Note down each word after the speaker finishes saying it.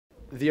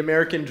The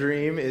American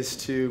dream is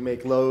to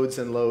make loads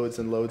and loads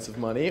and loads of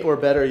money, or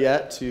better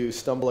yet, to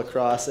stumble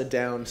across a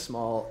downed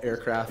small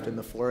aircraft in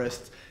the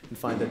forest and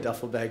find a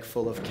duffel bag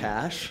full of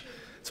cash.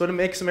 That's what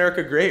makes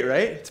America great,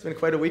 right? It's been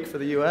quite a week for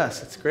the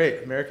U.S. It's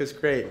great. America's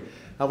great.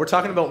 We're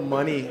talking about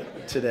money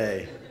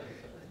today,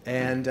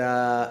 and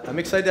I'm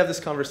excited to have this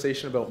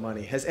conversation about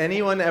money. Has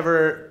anyone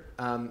ever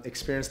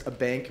experienced a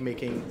bank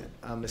making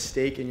a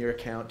mistake in your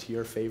account to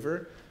your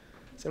favor?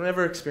 Has anyone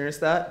ever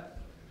experienced that?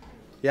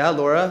 Yeah,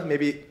 Laura,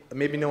 maybe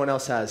no one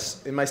else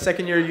has. In my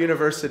second year of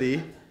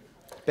university,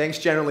 banks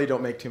generally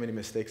don't make too many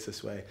mistakes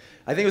this way.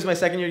 I think it was my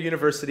second year of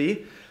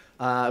university.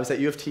 I was at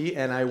U of T,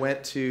 and I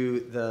went to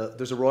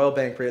there's a Royal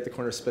Bank right at the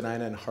corner of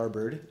Spadina and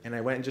Harvard, and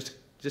I went and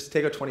just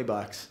take out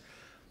 $20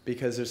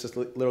 because there's this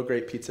little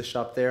great pizza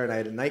shop there, and I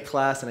had a night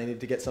class, and I needed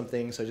to get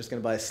something, so I was just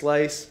going to buy a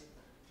slice.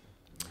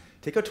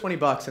 Take out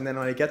 $20, and then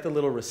when I get the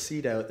little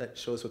receipt out that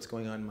shows what's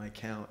going on in my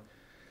account,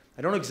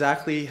 I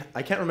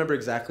can't remember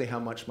exactly how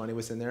much money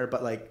was in there,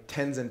 but like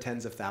tens and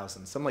tens of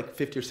thousands, some like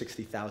 $50,000 or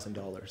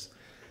 $60,000.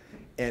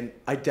 And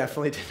I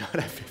definitely did not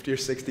have $50,000 or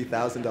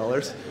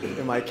 $60,000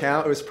 in my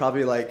account. It was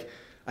probably like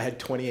I had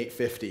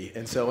 $28.50.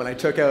 And so when I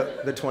took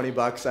out the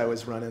 $20, I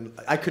was running.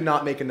 I could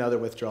not make another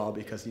withdrawal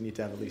because you need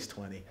to have at least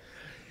 20. And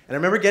I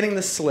remember getting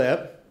the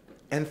slip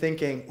and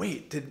thinking,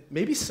 wait, did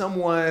maybe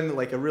someone,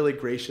 like a really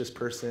gracious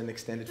person,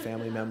 extended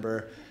family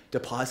member,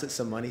 deposit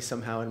some money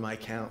somehow in my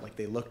account? Like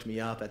they looked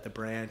me up at the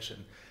branch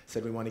and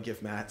said, we want to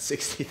give Matt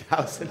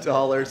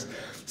 $60,000.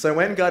 So I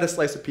went and got a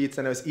slice of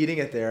pizza, and I was eating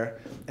it there.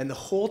 And the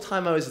whole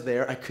time I was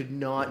there, I could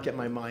not get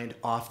my mind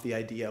off the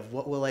idea of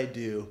what will I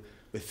do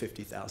with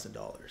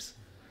 $50,000.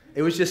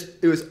 It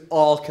was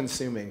all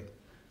consuming.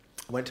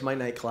 I went to my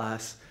night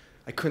class.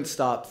 I couldn't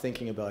stop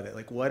thinking about it.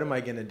 Like, what am I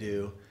going to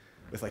do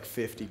with like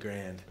 50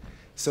 grand?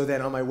 So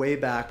then on my way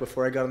back,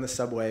 before I got on the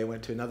subway, I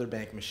went to another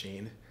bank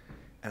machine.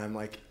 And I'm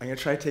like, I'm going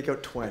to try to take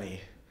out 20.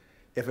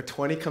 If a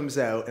 20 comes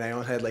out and I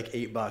only had like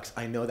 $8,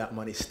 I know that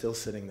money's still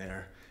sitting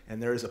there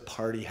and there is a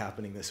party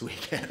happening this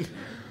weekend.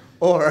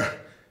 Or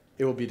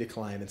it will be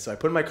declined. And so I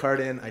put my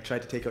card in, I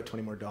tried to take out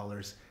 $20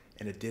 more,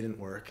 and it didn't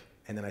work.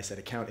 And then I said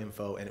account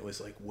info, and it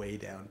was like way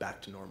down,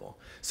 back to normal.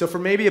 So for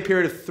maybe a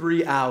period of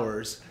 3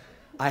 hours,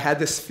 I had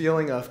this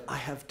feeling of, I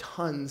have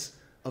tons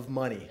of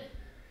money.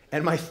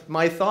 And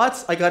my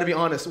thoughts, I got to be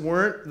honest,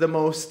 weren't the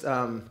most...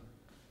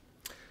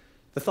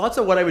 The thoughts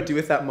of what I would do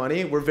with that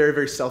money were very,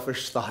 very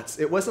selfish thoughts.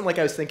 It wasn't like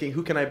I was thinking,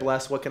 who can I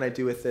bless? What can I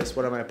do with this?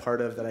 What am I a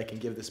part of that I can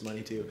give this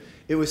money to?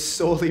 It was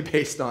solely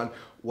based on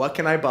what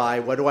can I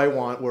buy? What do I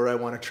want? Where do I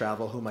want to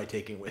travel? Who am I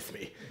taking with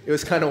me? It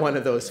was kind of one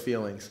of those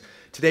feelings.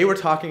 Today we're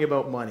talking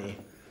about money.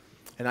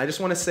 And I just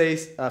want to say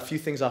a few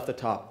things off the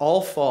top.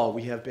 All fall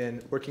we have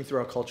been working through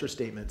our culture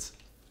statements.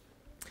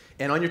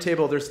 And on your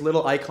table there's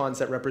little icons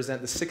that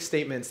represent the 6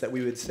 statements that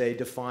we would say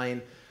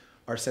define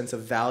our sense of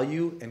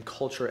value and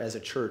culture as a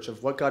church,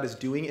 of what God is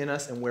doing in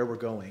us and where we're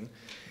going.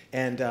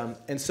 And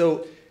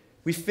so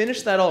we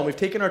finished that all, and we've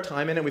taken our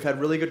time in it. We've had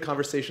really good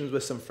conversations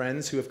with some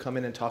friends who have come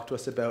in and talked to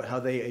us about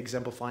how they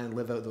exemplify and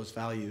live out those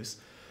values.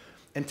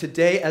 And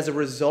today, as a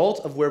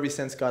result of where we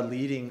sense God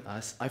leading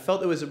us, I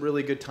felt it was a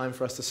really good time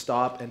for us to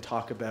stop and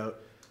talk about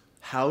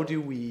how do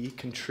we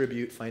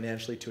contribute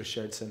financially to a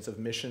shared sense of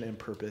mission and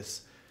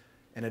purpose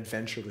and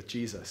adventure with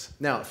Jesus.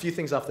 Now, a few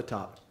things off the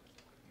top.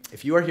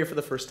 If you are here for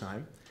the first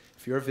time,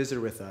 if you're a visitor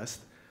with us,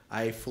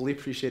 I fully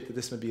appreciate that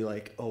this would be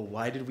like, oh,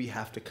 why did we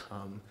have to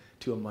come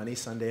to a money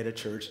Sunday at a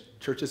church?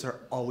 Churches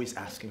are always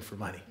asking for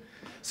money.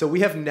 So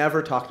we have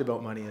never talked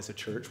about money as a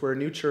church. We're a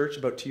new church,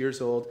 about 2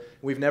 years old.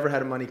 We've never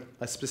had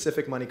a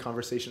specific money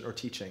conversation or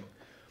teaching.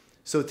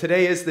 So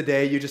today is the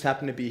day. You just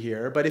happen to be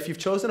here. But if you've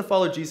chosen to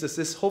follow Jesus,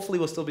 this hopefully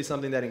will still be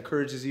something that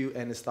encourages you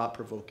and is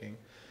thought-provoking.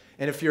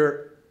 And if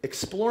you're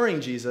exploring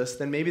Jesus,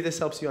 then maybe this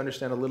helps you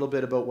understand a little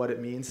bit about what it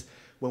means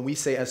when we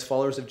say, as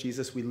followers of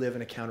Jesus, we live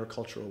in a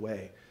countercultural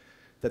way.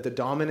 That the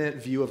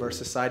dominant view of our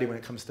society when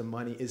it comes to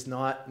money is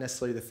not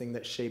necessarily the thing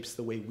that shapes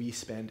the way we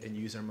spend and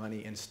use our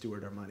money and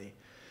steward our money.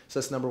 So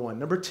that's number one.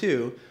 Number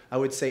two, I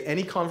would say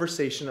any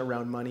conversation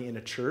around money in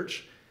a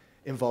church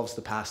involves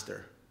the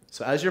pastor.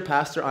 So as your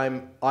pastor,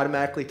 I'm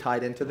automatically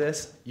tied into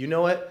this. You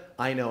know it,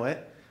 I know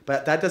it,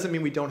 but that doesn't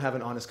mean we don't have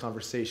an honest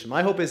conversation.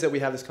 My hope is that we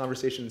have this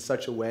conversation in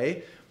such a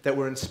way that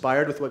we're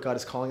inspired with what God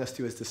is calling us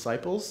to as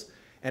disciples,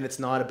 and it's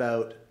not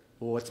about,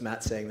 well, what's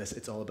Matt saying this?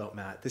 It's all about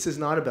Matt. This is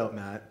not about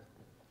Matt,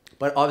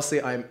 but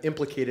obviously I'm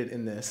implicated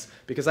in this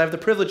because I have the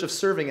privilege of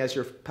serving as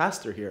your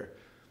pastor here.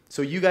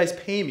 So you guys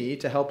pay me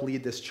to help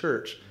lead this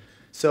church.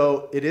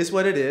 So it is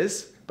what it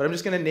is, but I'm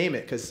just going to name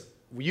it because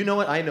you know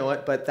it, I know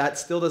it, but that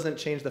still doesn't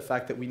change the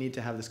fact that we need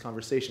to have this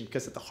conversation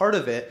because at the heart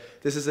of it,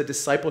 this is a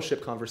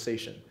discipleship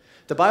conversation.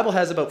 The Bible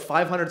has about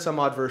 500 some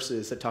odd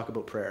verses that talk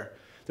about prayer.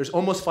 There's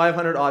almost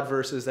 500 odd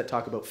verses that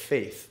talk about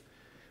faith.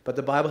 But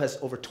the Bible has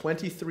over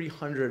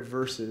 2,300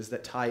 verses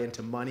that tie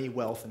into money,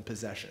 wealth, and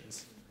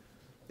possessions.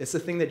 It's the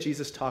thing that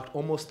Jesus talked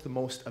almost the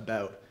most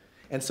about.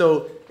 And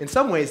so, in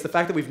some ways, the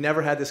fact that we've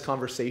never had this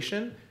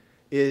conversation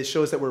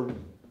shows that we're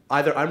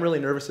either I'm really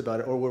nervous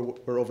about it or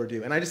we're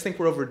overdue. And I just think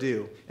we're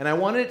overdue. And I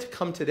wanted it to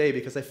come today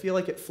because I feel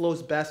like it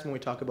flows best when we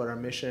talk about our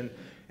mission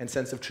and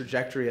sense of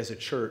trajectory as a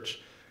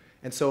church.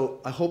 And so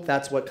I hope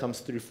that's what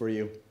comes through for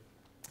you.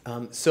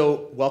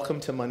 So welcome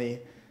to Money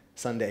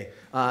Sunday.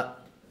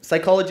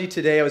 Psychology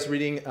Today, I was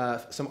reading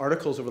some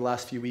articles over the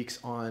last few weeks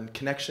on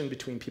connection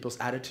between people's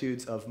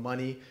attitudes of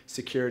money,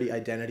 security,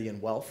 identity,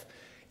 and wealth.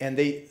 And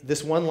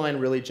this one line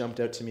really jumped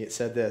out to me. It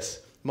said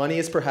this: money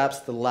is perhaps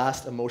the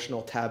last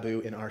emotional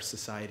taboo in our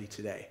society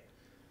today.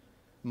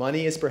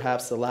 Money is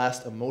perhaps the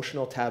last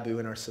emotional taboo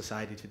in our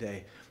society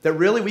today. That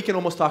really we can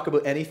almost talk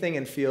about anything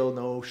and feel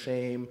no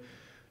shame,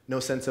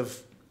 no sense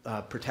of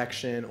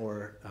protection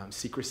or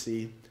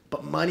secrecy.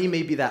 But money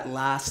may be that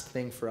last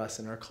thing for us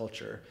in our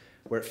culture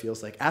where it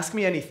feels like, ask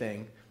me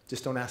anything,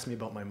 just don't ask me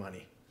about my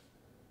money.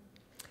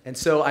 And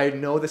so I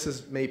know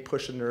may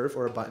push a nerve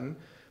or a button,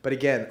 but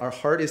again, our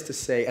heart is to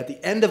say, at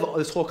the end of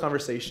this whole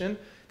conversation,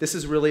 this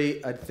is really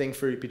a thing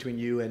between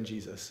you and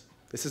Jesus.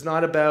 This is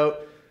not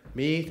about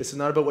me. This is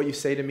not about what you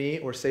say to me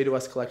or say to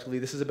us collectively.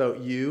 This is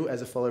about you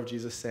as a follower of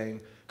Jesus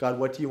saying, God,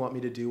 what do you want me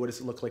to do? What does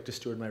it look like to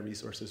steward my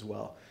resources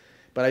well?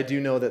 But I do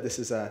know that this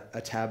is a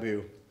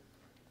taboo.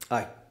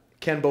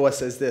 Ken Boa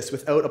says this: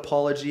 without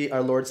apology,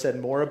 our Lord said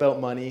more about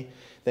money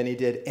than he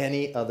did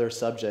any other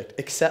subject,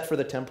 except for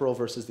the temporal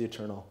versus the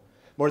eternal.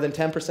 More than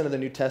 10% of the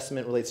New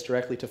Testament relates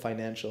directly to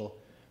financial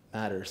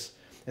matters.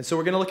 And so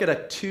we're going to look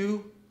at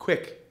two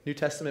quick New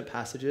Testament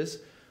passages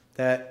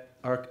that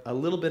are a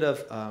little bit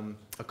of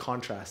a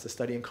contrast, a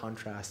study in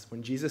contrast,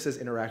 when Jesus has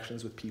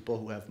interactions with people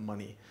who have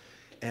money.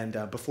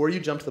 And before you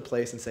jump to the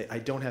place and say, I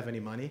don't have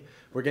any money,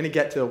 we're going to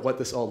get to what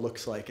this all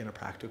looks like in a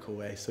practical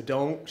way. So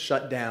don't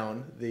shut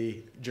down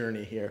the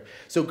journey here.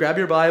 So grab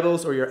your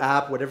Bibles or your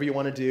app, whatever you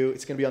want to do.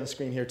 It's going to be on the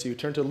screen here too.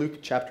 Turn to Luke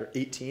chapter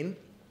 18,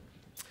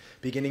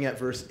 beginning at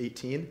verse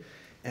 18.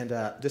 And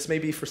this may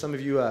be for some of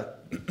you a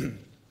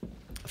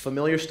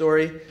familiar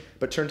story,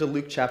 but turn to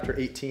Luke chapter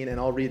 18 and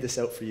I'll read this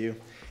out for you.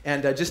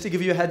 And just to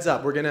give you a heads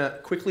up, we're going to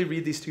quickly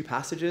read these two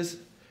passages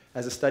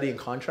as a study in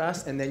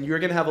contrast, and then you're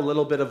going to have a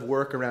little bit of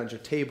work around your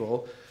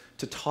table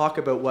to talk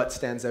about what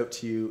stands out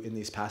to you in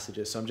these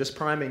passages. So I'm just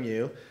priming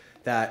you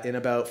that in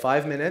about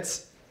 5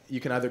 minutes, you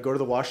can either go to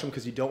the washroom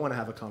because you don't want to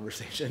have a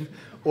conversation,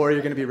 or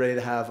you're going to be ready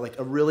to have like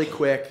a really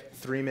quick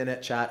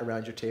 3-minute chat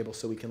around your table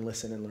so we can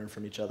listen and learn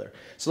from each other.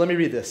 So let me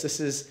read this.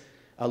 This is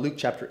Luke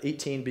chapter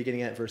 18,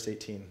 beginning at verse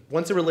 18.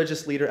 Once a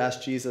religious leader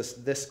asked Jesus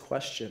this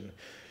question: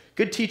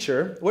 "Good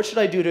teacher, what should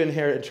I do to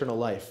inherit eternal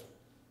life?"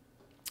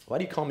 "Why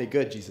do you call me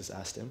good?" Jesus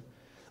asked him.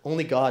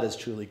 "Only God is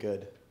truly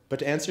good. But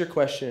to answer your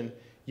question,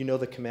 you know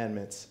the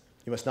commandments.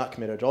 You must not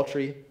commit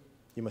adultery.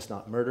 You must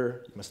not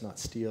murder. You must not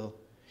steal.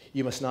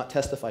 You must not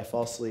testify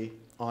falsely.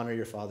 Honor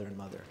your father and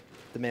mother."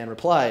 The man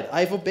replied, "I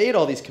have obeyed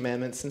all these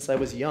commandments since I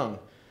was young."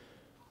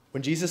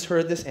 When Jesus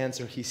heard this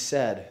answer, he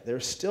said, "There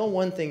is still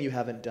one thing you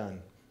haven't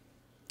done.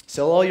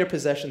 Sell all your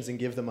possessions and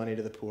give the money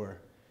to the poor,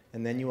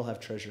 and then you will have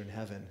treasure in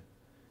heaven.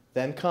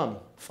 Then come,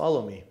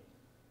 follow me."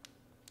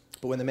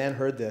 But when the man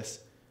heard this,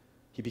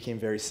 he became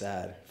very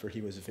sad, for he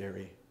was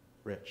very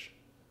rich.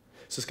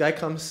 So this guy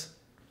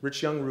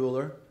rich young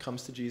ruler,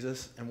 comes to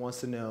Jesus and wants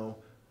to know,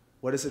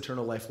 what does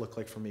eternal life look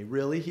like for me?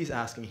 Really, he's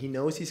asking. He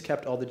knows he's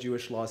kept all the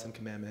Jewish laws and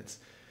commandments.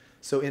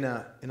 So in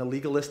a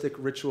legalistic,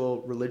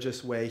 ritual,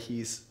 religious way,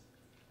 he's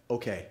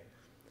okay.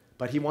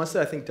 But he wants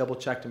to, I think, double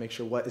check to make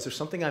sure, is there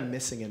something I'm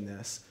missing in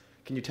this?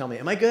 Can you tell me,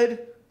 am I good?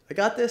 I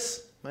got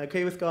this? Am I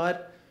okay with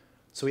God?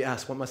 So he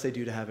asks, what must I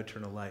do to have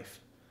eternal life?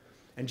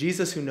 And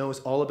Jesus, who knows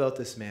all about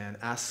this man,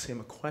 asks him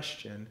a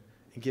question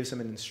and gives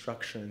him an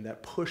instruction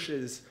that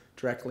pushes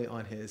directly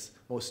on his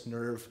most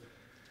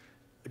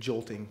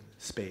nerve-jolting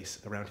space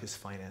around his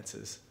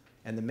finances.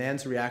 And the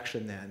man's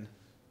reaction then,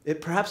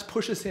 it perhaps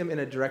pushes him in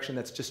a direction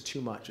that's just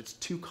too much. It's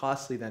too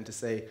costly then to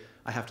say,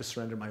 I have to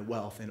surrender my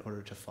wealth in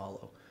order to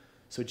follow.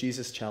 So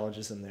Jesus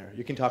challenges him there.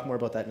 You can talk more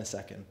about that in a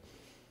second.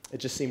 It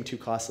just seemed too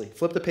costly.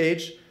 Flip the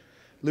page.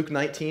 Luke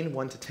 19,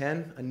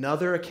 1-10,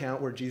 another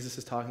account where Jesus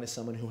is talking to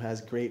someone who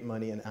has great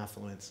money and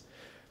affluence.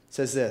 It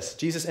says this: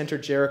 Jesus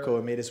entered Jericho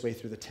and made his way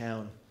through the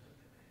town.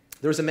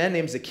 There was a man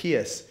named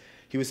Zacchaeus.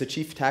 He was the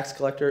chief tax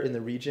collector in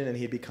the region, and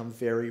he had become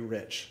very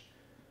rich.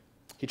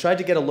 He tried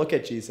to get a look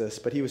at Jesus,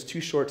 but he was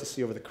too short to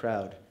see over the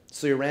crowd.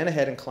 So he ran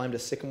ahead and climbed a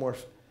sycamore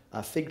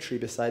fig tree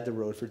beside the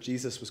road, for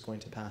Jesus was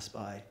going to pass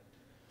by.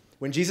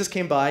 When Jesus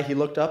came by, he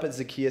looked up at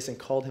Zacchaeus and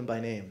called him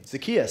by name.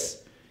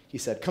 "Zacchaeus," he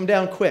said, "come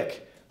down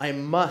quick. I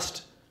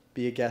must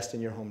be a guest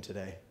in your home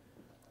today."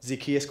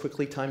 Zacchaeus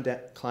quickly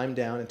climbed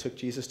down and took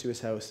Jesus to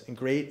his house in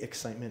great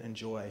excitement and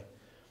joy.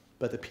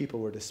 But the people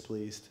were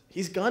displeased.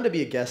 "He's gone to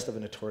be a guest of a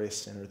notorious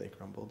sinner," they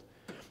grumbled.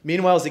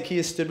 Meanwhile,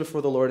 Zacchaeus stood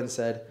before the Lord and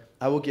said,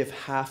 "I will give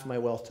half my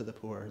wealth to the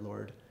poor,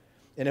 Lord.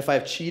 And if I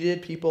have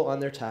cheated people on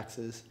their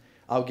taxes,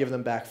 I'll give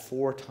them back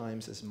 4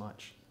 times as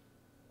much."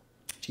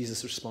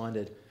 Jesus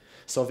responded,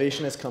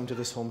 "Salvation has come to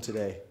this home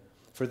today,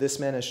 for this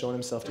man has shown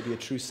himself to be a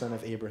true son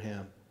of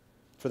Abraham.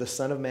 For the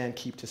Son of Man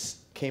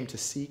came to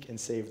seek and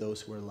save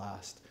those who are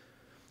lost."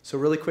 So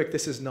really quick,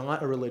 this is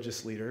not a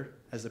religious leader,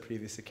 as the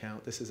previous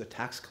account. This is a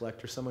tax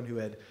collector, someone who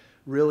had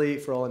really,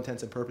 for all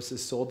intents and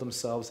purposes, sold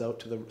themselves out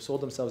to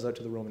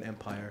the Roman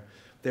Empire.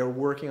 They were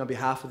working on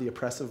behalf of the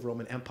oppressive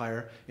Roman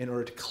Empire in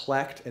order to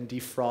collect and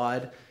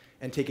defraud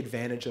and take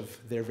advantage of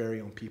their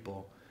very own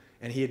people.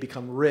 And he had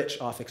become rich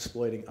off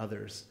exploiting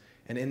others.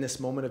 And in this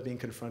moment of being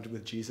confronted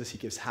with Jesus, he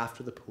gives half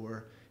to the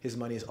poor. His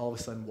money is all of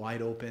a sudden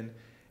wide open,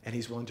 and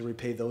he's willing to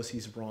repay those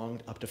he's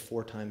wronged up to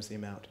 4 times the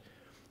amount.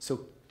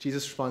 So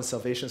Jesus responds,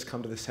 salvation has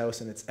come to this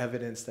house, and it's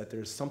evidence that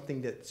there's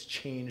something that's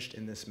changed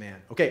in this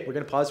man. Okay, we're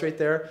going to pause right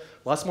there.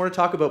 Lots more to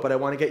talk about, but I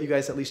want to get you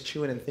guys at least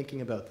chewing and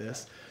thinking about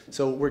this.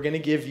 So we're going to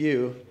give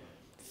you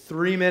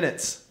 3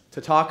 minutes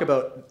to talk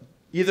about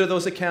either of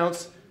those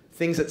accounts,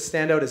 things that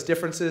stand out as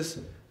differences,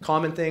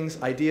 common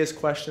things, ideas,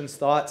 questions,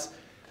 thoughts.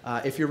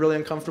 If you're really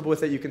uncomfortable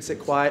with it, you can sit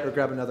quiet or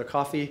grab another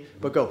coffee.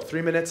 But go,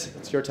 3 minutes,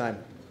 it's your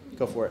time.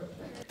 Go for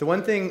it. The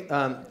one thing,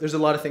 there's a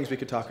lot of things we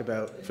could talk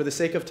about. For the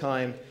sake of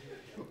time,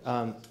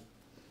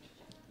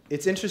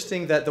 it's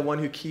interesting that the one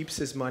who keeps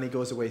his money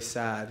goes away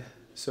sad.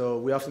 So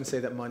we often say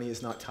that money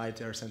is not tied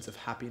to our sense of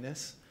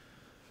happiness.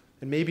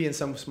 And maybe in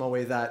some small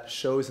way that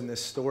shows in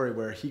this story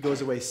where he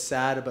goes away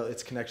sad about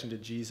its connection to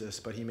Jesus,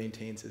 but he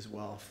maintains his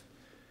wealth.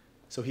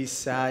 So he's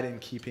sad in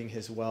keeping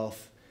his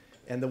wealth.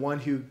 And the one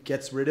who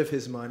gets rid of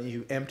his money,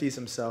 who empties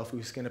himself,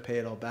 who's going to pay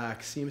it all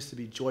back, seems to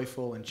be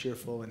joyful and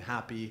cheerful and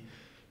happy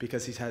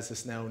because he has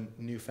this now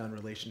newfound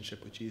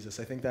relationship with Jesus.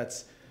 I think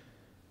that's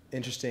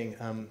interesting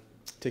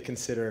to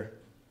consider.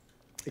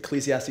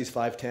 Ecclesiastes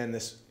 5:10,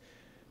 this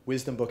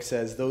wisdom book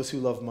says, those who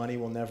love money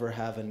will never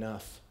have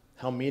enough.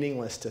 How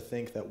meaningless to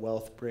think that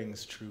wealth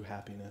brings true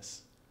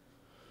happiness.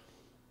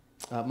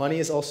 Money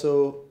is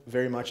also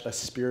very much a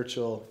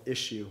spiritual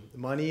issue.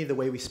 Money, the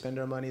way we spend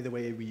our money, the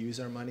way we use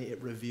our money,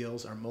 it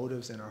reveals our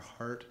motives and our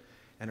heart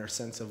and our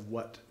sense of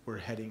what we're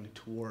heading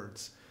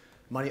towards.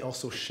 Money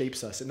also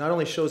shapes us. It not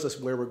only shows us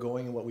where we're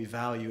going and what we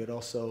value, it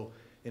also,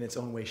 in its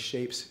own way,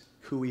 shapes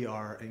who we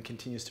are and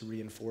continues to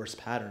reinforce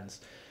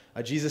patterns.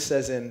 Jesus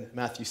says in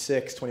Matthew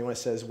 6:21, it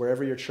says,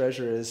 wherever your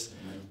treasure is,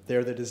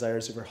 there the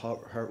desires of your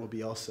heart will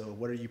be also.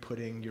 What are you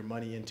putting your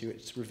money into?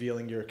 It's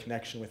revealing your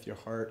connection with your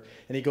heart.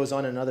 And he goes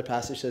on in another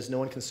passage, says, no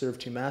one can serve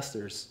 2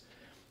 masters,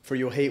 for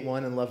you'll hate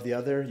one and love the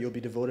other. You'll be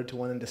devoted to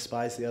one and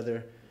despise the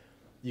other.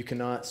 You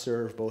cannot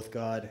serve both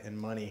God and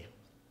money.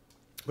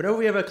 Whenever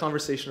we have a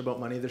conversation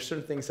about money, there's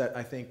certain things that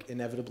I think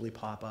inevitably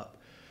pop up.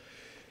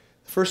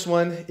 The first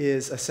one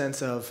is a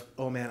sense of,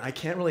 oh man, I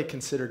can't really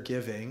consider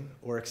giving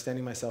or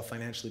extending myself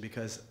financially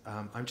because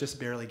I'm just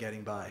barely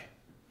getting by.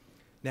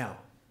 Now,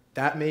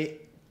 that may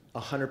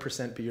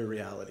 100% be your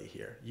reality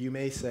here. You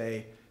may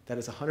say, that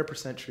is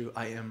 100% true.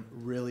 I am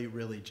really,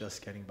 really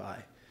just getting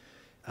by.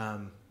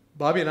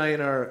 Bobby and I,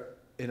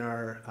 in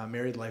our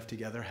married life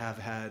together, have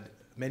had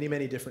many,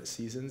 many different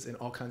seasons in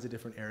all kinds of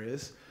different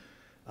areas.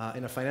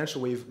 In a financial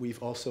way,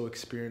 we've also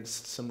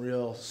experienced some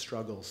real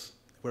struggles,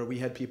 where we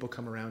had people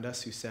come around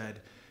us who said,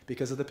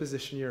 because of the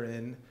position you're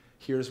in,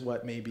 here's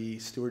what maybe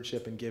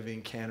stewardship and giving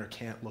can or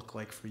can't look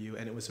like for you.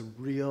 And it was a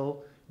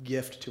real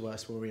gift to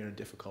us when we were in a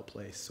difficult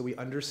place. So we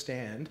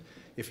understand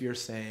if you're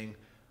saying,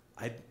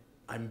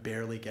 I'm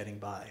barely getting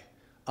by.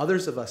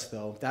 Others of us,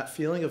 though, that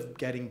feeling of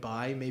getting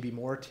by may be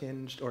more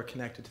tinged or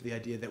connected to the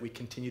idea that we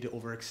continue to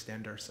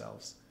overextend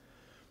ourselves.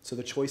 So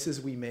the choices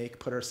we make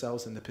put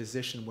ourselves in the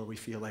position where we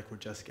feel like we're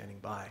just getting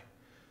by.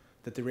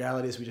 That the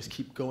reality is we just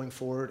keep going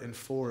forward,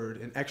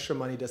 and extra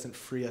money doesn't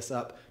free us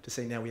up to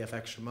say now we have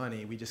extra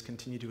money. We just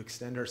continue to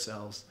extend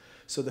ourselves.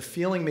 So the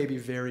feeling may be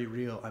very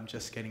real, I'm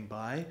just getting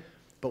by,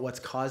 but what's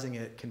causing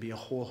it can be a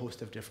whole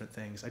host of different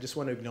things. I just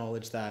want to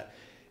acknowledge that.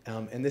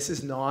 And this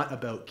is not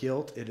about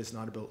guilt. It is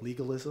not about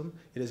legalism.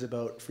 It is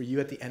about, for you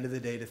at the end of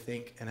the day, to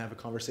think and have a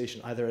conversation,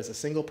 either as a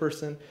single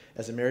person,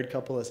 as a married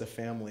couple, as a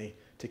family,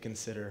 to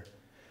consider.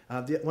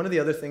 One of the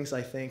other things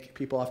I think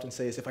people often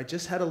say is, if I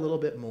just had a little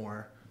bit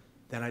more,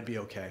 then I'd be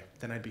okay.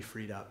 Then I'd be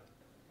freed up.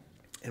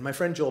 And my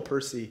friend Joel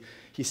Percy,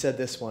 he said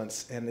this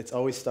once, and it's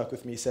always stuck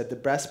with me. He said, the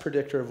best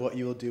predictor of what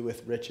you will do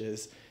with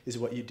riches is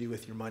what you do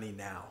with your money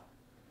now.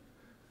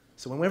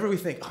 So whenever we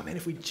think, oh man,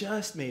 if we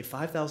just made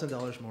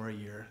 $5,000 more a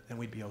year, then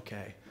we'd be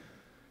okay.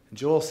 And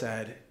Joel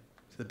said,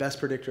 the best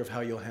predictor of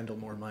how you'll handle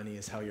more money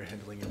is how you're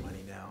handling your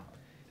money now.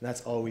 And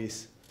that's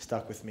always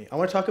stuck with me. I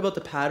want to talk about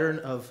the pattern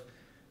of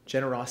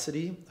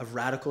generosity, of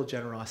radical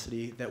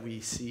generosity that we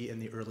see in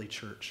the early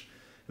church.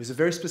 It was a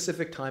very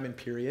specific time and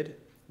period.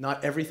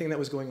 Not everything that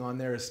was going on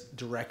there is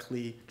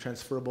directly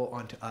transferable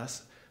onto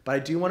us. But I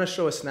do want to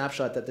show a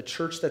snapshot that the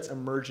church that's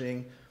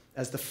emerging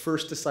as the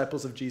first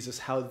disciples of Jesus,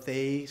 how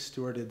they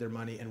stewarded their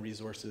money and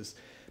resources.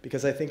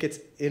 Because I think it's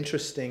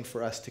interesting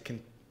for us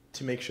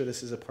to make sure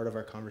this is a part of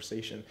our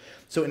conversation.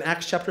 So in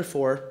Acts chapter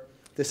 4,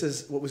 this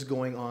is what was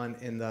going on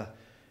in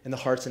the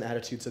hearts and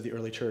attitudes of the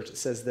early church. It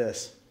says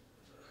this.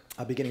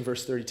 Beginning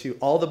verse 32,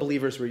 all the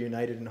believers were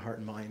united in heart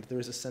and mind. There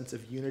was a sense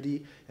of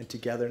unity and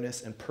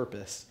togetherness and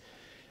purpose.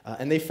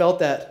 And they felt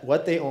that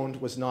what they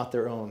owned was not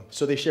their own.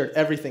 So they shared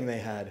everything they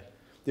had.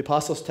 The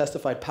apostles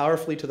testified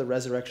powerfully to the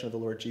resurrection of the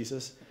Lord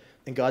Jesus,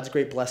 and God's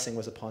great blessing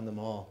was upon them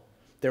all.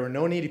 There were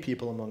no needy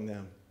people among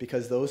them,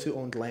 because those who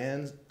owned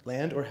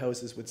land or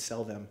houses would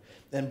sell them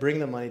and bring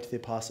the money to the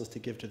apostles to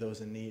give to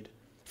those in need.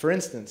 For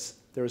instance,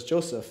 there was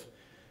Joseph,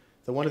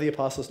 the one of the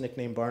apostles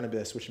nicknamed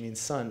Barnabas, which means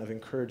son of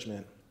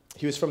encouragement.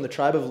 He was from the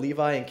tribe of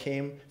Levi and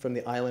came from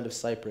the island of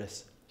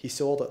Cyprus. He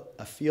sold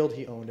a field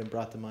he owned and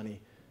brought the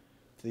money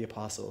to the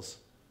apostles.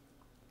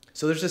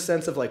 So there's this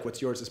sense of like,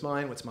 what's yours is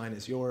mine, what's mine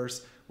is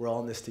yours. We're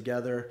all in this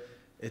together.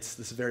 It's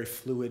this very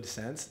fluid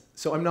sense.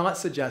 So I'm not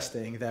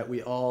suggesting that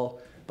we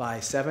all buy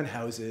 7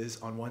 houses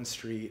on one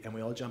street and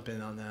we all jump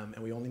in on them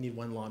and we only need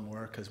one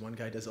lawnmower because one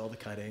guy does all the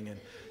cutting. And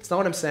it's not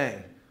what I'm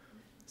saying.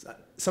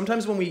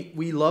 Sometimes when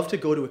we love to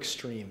go to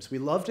extremes, we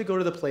love to go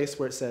to the place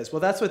where it says, well,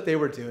 that's what they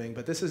were doing,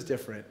 but this is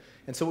different.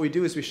 And so what we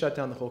do is we shut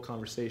down the whole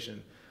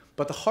conversation.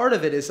 But the heart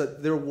of it is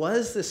that there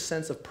was this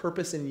sense of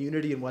purpose and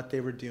unity in what they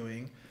were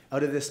doing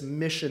out of this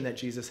mission that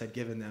Jesus had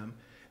given them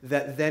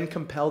that then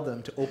compelled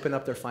them to open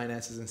up their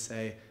finances and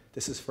say,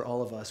 this is for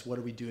all of us. What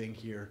are we doing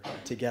here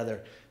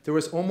together? There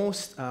was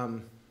almost,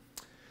 well,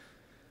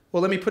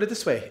 let me put it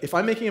this way. If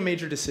I'm making a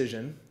major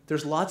decision,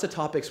 there's lots of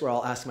topics where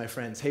I'll ask my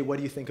friends, hey, what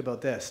do you think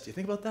about this? Do you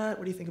think about that?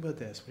 What do you think about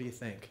this? What do you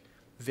think?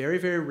 Very,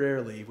 very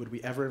rarely would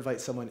we ever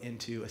invite someone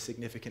into a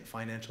significant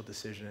financial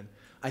decision.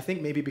 I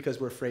think maybe because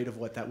we're afraid of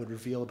what that would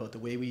reveal about the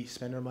way we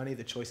spend our money,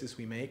 the choices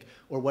we make,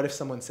 or what if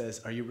someone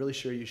says, are you really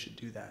sure you should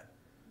do that?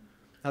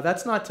 Now,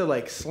 that's not to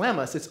like slam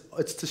us.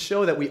 It's to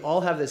show that we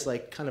all have this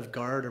like kind of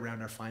guard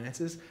around our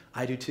finances.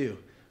 I do too.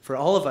 For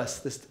all of us,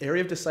 this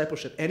area of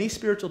discipleship, any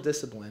spiritual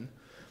discipline,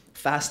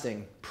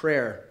 fasting,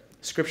 prayer,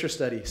 scripture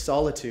study,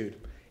 solitude,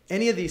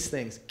 any of these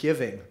things,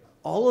 giving,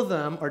 all of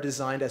them are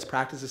designed as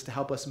practices to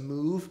help us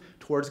move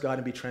towards God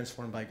and be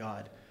transformed by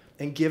God.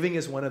 And giving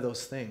is one of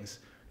those things.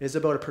 It is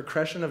about a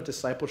progression of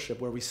discipleship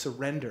where we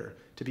surrender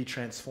to be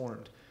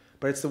transformed.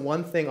 But it's the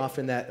one thing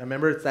often that,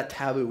 remember, it's that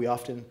taboo we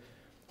often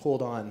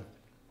hold on.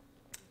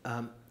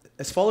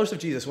 As followers of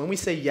Jesus, when we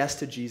say yes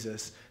to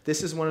Jesus,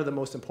 this is one of the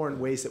most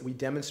important ways that we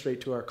demonstrate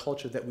to our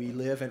culture that we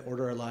live and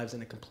order our lives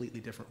in a completely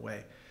different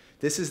way.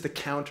 This is the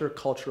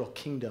counter-cultural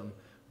kingdom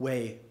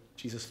way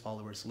Jesus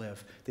followers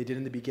live. They did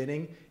in the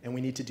beginning, and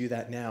we need to do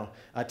that now.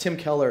 Tim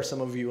Keller,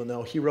 some of you will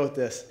know, he wrote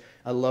this.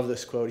 I love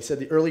this quote. He said,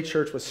 the early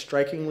church was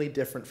strikingly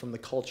different from the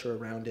culture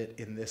around it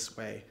in this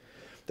way.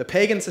 The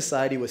pagan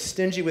society was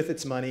stingy with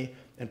its money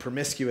and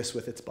promiscuous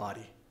with its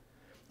body.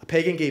 A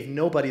pagan gave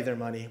nobody their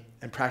money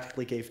and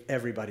practically gave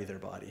everybody their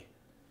body.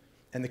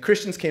 And the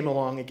Christians came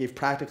along and gave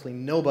practically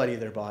nobody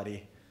their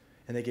body,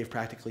 and they gave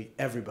practically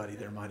everybody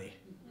their money.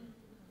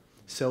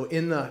 So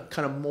in the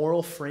kind of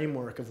moral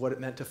framework of what it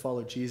meant to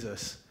follow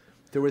Jesus,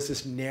 there was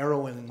this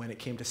narrowing when it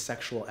came to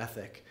sexual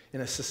ethic in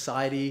a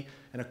society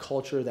and a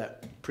culture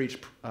that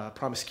preached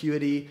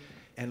promiscuity,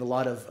 and a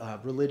lot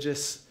of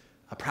religious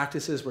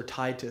practices were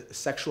tied to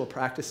sexual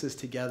practices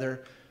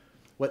together.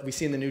 What we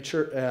see in the new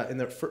church, in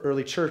the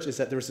early church, is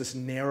that there was this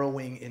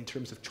narrowing in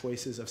terms of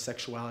choices of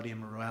sexuality and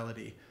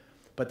morality,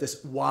 but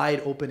this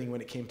wide opening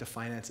when it came to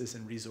finances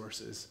and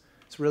resources.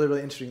 It's really,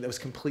 really interesting. That was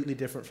completely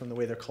different from the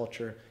way their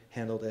culture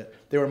handled it.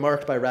 They were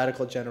marked by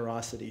radical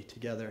generosity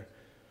together.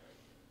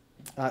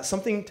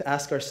 Something to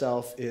ask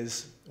ourselves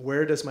is,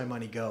 where does my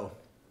money go?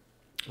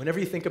 Whenever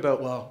you think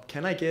about, well,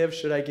 can I give?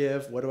 Should I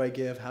give? What do I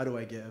give? How do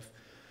I give?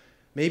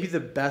 Maybe the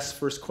best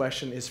first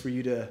question is for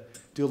you to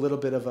do a little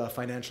bit of a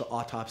financial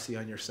autopsy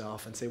on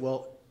yourself and say,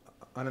 well,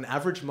 on an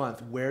average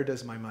month, where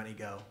does my money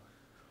go?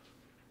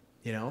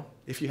 You know,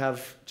 if you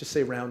have, just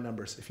say round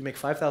numbers, if you make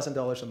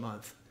 $5,000 a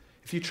month,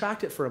 if you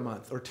tracked it for a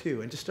month or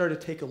two and just started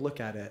to take a look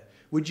at it,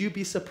 would you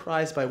be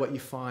surprised by what you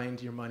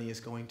find your money is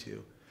going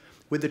to?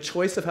 Would the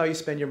choice of how you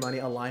spend your money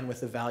align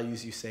with the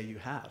values you say you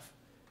have?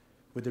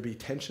 Would there be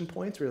tension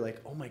points where you're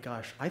like, oh my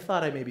gosh, I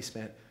thought I maybe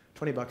spent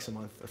 20 bucks a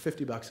month or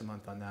 50 bucks a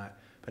month on that,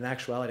 but in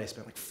actuality I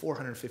spent like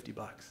 450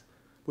 bucks.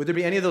 Would there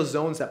be any of those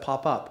zones that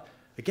pop up?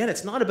 Again,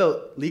 it's not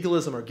about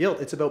legalism or guilt.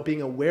 It's about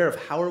being aware of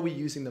how are we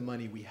using the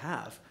money we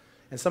have.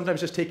 And sometimes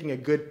just taking a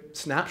good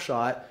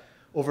snapshot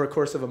over a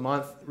course of a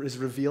month is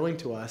revealing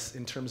to us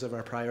in terms of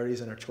our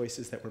priorities and our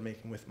choices that we're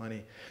making with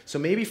money. So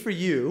maybe for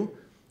you,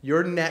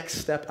 your next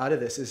step out of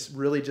this is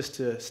really just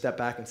to step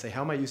back and say,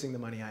 how am I using the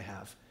money I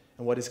have?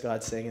 And what is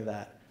God saying in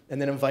that?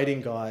 And then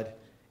inviting God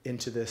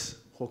into this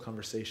whole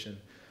conversation.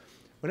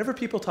 Whenever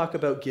people talk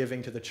about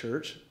giving to the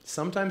church,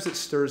 sometimes it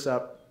stirs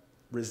up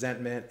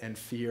resentment and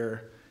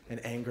fear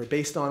and anger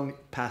based on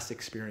past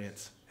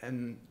experience.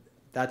 And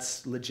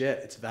that's legit,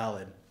 it's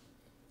valid.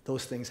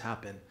 Those things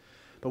happen.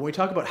 But when we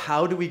talk about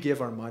how do we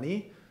give our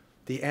money,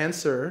 the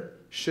answer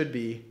should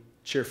be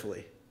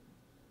cheerfully.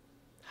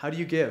 How do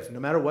you give? No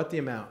matter what the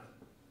amount,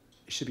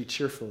 it should be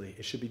cheerfully.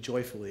 It should be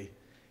joyfully.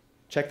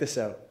 Check this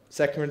out.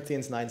 2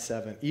 Corinthians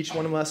 9:7. Each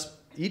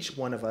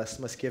one of us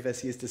must give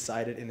as he has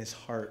decided in his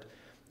heart,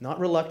 not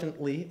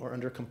reluctantly or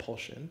under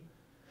compulsion,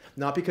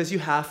 not because you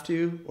have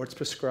to or it's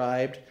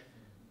prescribed,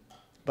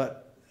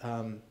 but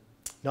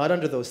not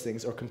under those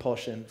things or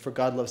compulsion, for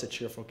God loves a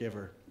cheerful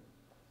giver.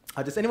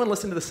 Does anyone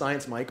listen to the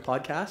Science Mike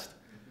podcast?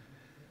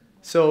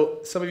 So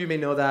some of you may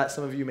know that,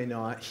 some of you may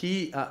not.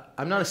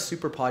 I'm not a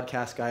super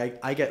podcast guy.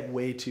 I get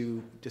way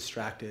too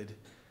distracted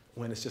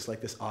when it's just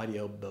like this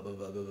audio, blah, blah,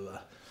 blah, blah, blah.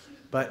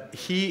 But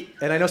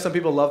and I know some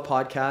people love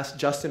podcasts.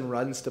 Justin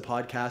runs to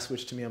podcasts,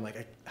 which to me, I'm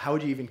like, how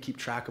would you even keep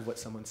track of what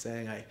someone's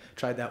saying? I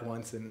tried that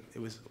once, and it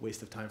was a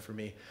waste of time for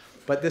me.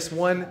 But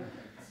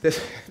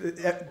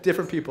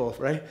different people,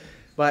 right?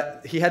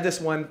 But he had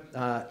this one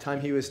time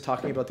he was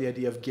talking about the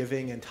idea of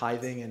giving and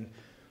tithing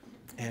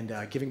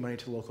and giving money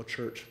to the local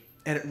church.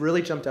 And it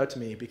really jumped out to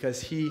me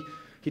because he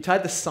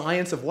tied the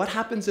science of what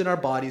happens in our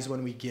bodies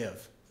when we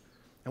give.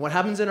 And what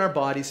happens in our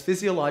bodies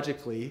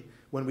physiologically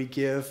when we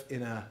give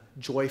in a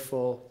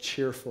joyful,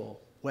 cheerful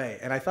way.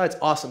 And I thought it's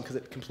awesome because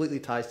it completely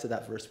ties to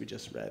that verse we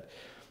just read.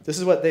 This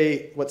is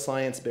what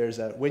science bears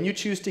out. When you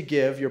choose to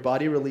give, your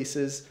body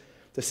releases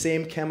the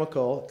same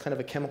chemical, kind of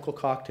a chemical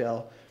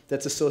cocktail,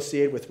 that's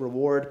associated with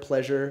reward,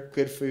 pleasure,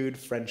 good food,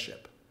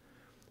 friendship.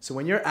 So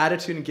when your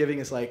attitude in giving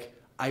is like,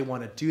 I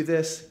want to do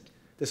this,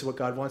 this is what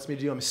God wants me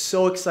to do, I'm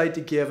so excited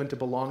to give and to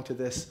belong to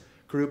this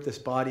group, this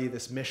body,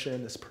 this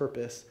mission, this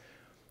purpose,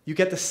 you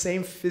get the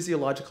same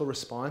physiological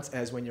response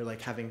as when you're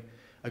like having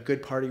a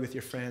good party with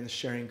your friends,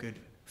 sharing good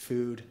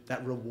food.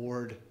 That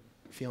reward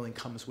feeling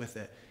comes with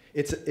it.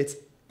 It's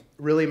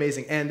really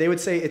amazing. And they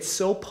would say it's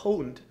so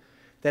potent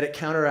that it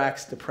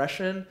counteracts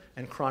depression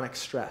and chronic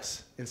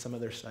stress in some of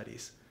their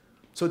studies.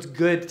 So it's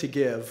good to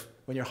give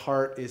when your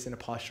heart is in a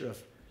posture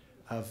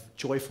of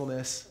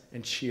joyfulness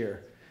and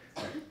cheer.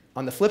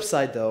 On the flip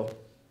side, though,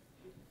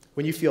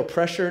 when you feel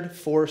pressured,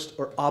 forced,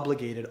 or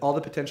obligated, all the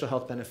potential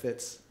health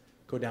benefits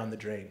go down the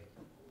drain.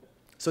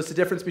 So it's the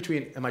difference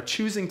between, am I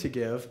choosing to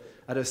give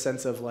out of a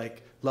sense of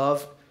like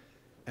love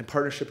and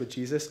partnership with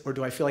Jesus, or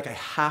do I feel like I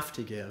have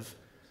to give?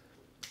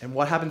 And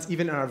what happens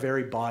even in our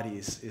very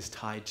bodies is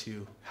tied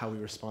to how we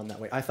respond that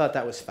way. I thought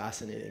that was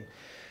fascinating.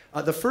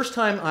 The first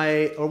time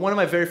one of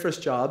my very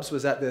first jobs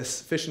was at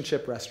this fish and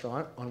chip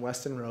restaurant on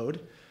Weston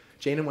Road,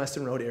 Jane and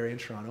Weston Road area in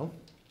Toronto.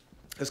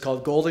 It's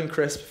called Golden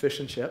Crisp Fish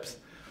and Chips.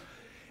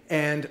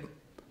 And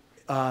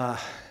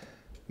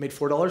made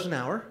 $4 an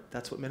hour.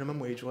 That's what minimum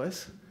wage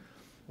was.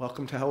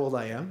 Welcome to how old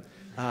I am.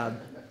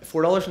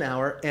 $4 an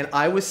hour, and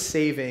I was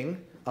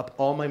saving up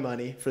all my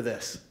money for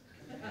this,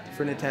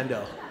 for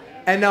Nintendo.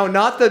 And no,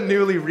 not the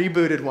newly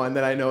rebooted one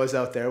that I know is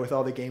out there with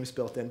all the games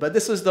built in, but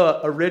this was the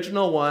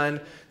original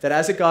one that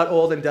as it got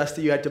old and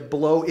dusty, you had to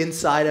blow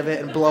inside of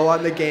it and blow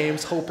on the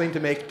games, hoping to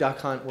make Duck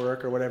Hunt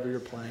work or whatever you're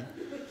playing.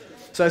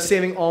 So I was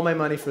saving all my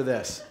money for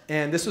this.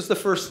 And this was the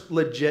first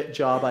legit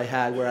job I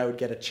had where I would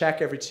get a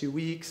check every 2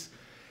 weeks.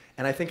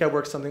 And I think I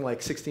worked something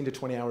like 16 to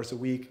 20 hours a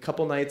week, a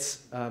couple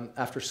nights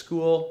after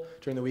school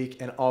during the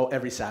week, and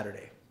every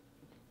Saturday.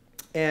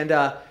 And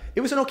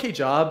it was an okay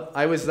job.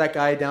 I was that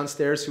guy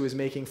downstairs who was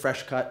making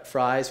fresh cut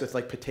fries with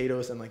like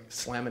potatoes and like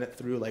slamming it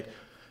through like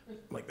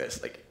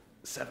this, like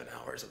 7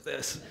 hours of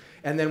this.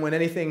 And then when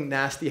anything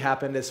nasty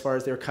happened as far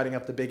as they were cutting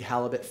up the big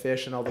halibut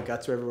fish and all the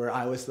guts were everywhere,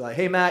 I was like,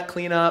 hey, Matt,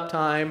 clean up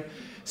time.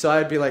 So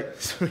I'd be like,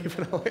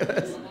 sweeping all of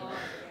this.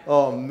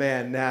 Oh,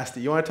 man,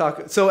 nasty. You want to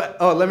talk? So,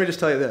 let me just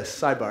tell you this,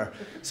 sidebar.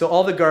 So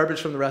all the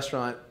garbage from the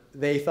restaurant,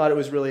 they thought it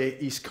was really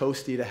East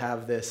Coasty to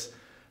have this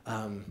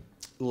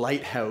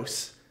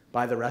lighthouse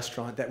by the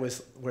restaurant that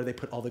was where they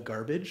put all the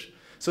garbage.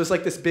 So it's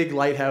like this big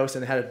lighthouse,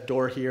 and it had a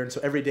door here, and so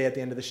every day at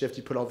the end of the shift,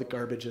 you put all the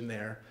garbage in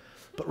there.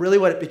 But really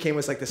what it became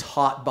was like this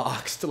hot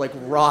box to like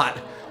rot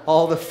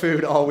all the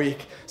food all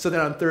week. So then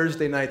on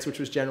Thursday nights, which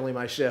was generally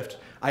my shift,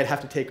 I'd have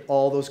to take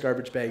all those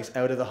garbage bags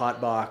out of the hot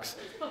box,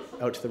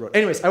 out to the road.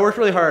 Anyways, I worked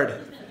really hard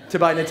to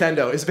buy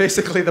Nintendo, is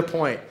basically the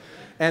point.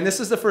 And this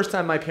is the first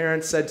time my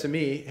parents said to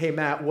me, hey,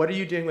 Matt, what are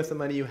you doing with the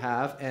money you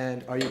have,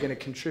 and are you going to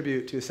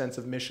contribute to a sense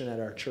of mission at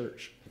our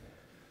church?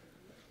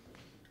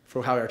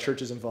 For how our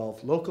church is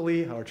involved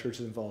locally, how our church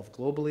is involved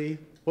globally.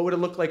 What would it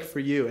look like for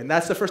you? And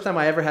that's the first time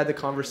I ever had the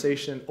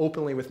conversation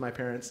openly with my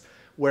parents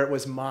where it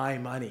was my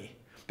money.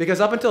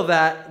 Because up until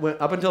then,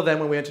 when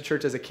we went to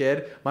church as a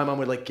kid, my mom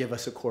would like give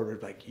us a quarter,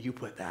 like, you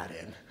put that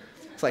in.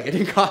 It's like, it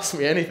didn't cost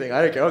me anything.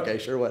 I didn't go, okay,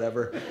 sure,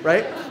 whatever,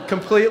 right?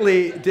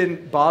 Completely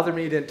didn't bother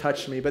me, didn't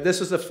touch me. But this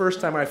was the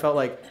first time where I felt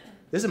like,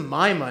 this is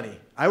my money.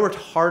 I worked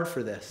hard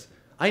for this.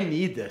 I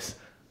need this.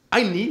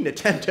 I need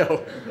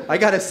Nintendo. I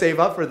got to save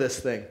up for this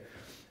thing.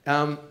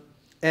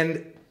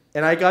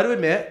 And I got to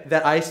admit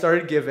that I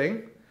started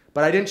giving,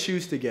 but I didn't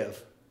choose to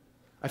give.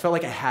 I felt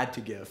like I had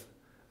to give.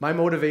 My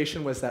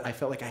motivation was that I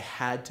felt like I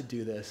had to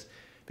do this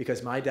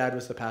because my dad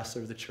was the pastor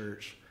of the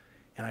church,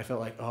 and I felt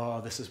like,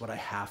 oh, this is what I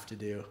have to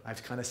do.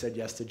 I've kind of said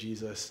yes to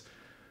Jesus.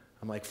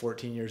 I'm like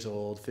 14 years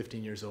old,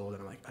 15 years old,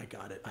 and I'm like, I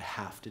got it. I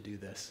have to do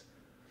this.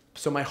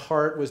 So my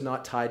heart was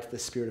not tied to the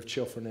spirit of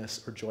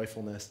cheerfulness or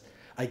joyfulness.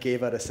 I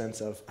gave out a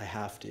sense of, I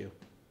have to.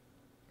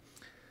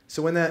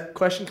 So when the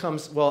question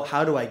comes, well,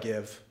 how do I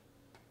give?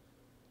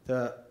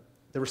 The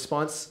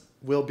response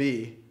will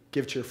be,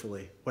 give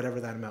cheerfully, whatever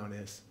that amount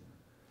is.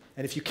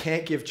 And if you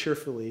can't give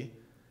cheerfully,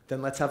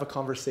 then let's have a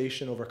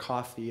conversation over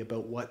coffee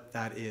about what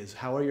that is.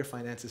 How are your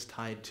finances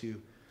tied to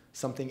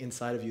something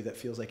inside of you that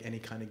feels like any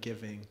kind of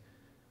giving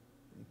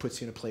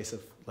puts you in a place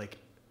of like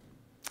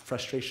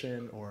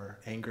frustration or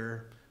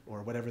anger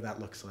or whatever that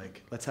looks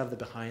like. Let's have the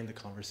behind the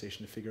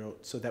conversation to figure out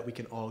so that we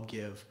can all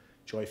give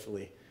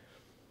joyfully.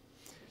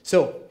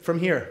 So from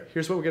here,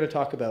 here's what we're going to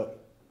talk about.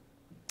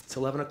 It's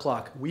 11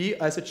 o'clock. We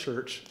as a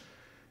church,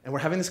 and we're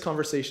having this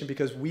conversation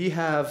because we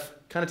have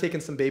kind of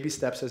taken some baby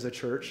steps as a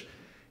church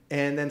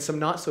and then some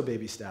not so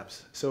baby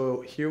steps.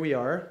 So here we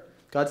are.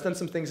 God's done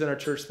some things in our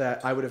church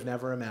that I would have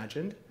never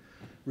imagined.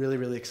 Really,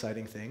 really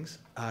exciting things.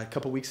 A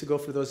couple weeks ago,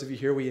 for those of you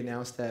here, we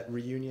announced that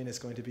Reunion is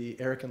going to be,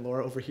 Eric and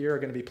Laura over here are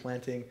going to be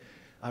planting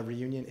a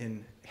Reunion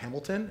in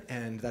Hamilton,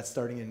 and that's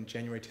starting in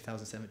January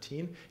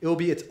 2017. It will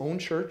be its own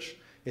church,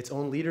 its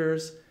own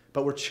leaders,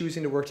 but we're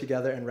choosing to work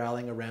together and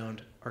rallying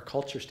around our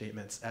culture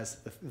statements as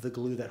the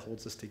glue that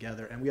holds us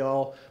together. And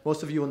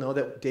most of you will know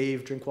that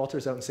Dave Drinkwalter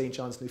is out in St.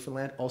 John's,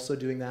 Newfoundland, also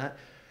doing that.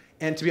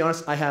 And to be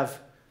honest, I have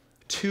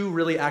 2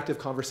 really active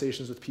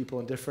conversations with people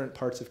in different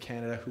parts of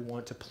Canada who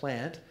want to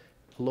plant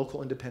a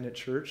local independent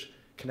church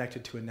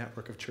connected to a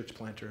network of church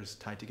planters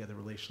tied together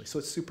relationally. So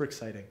it's super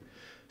exciting.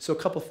 So a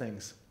couple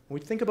things. When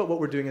we think about what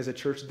we're doing as a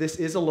church, this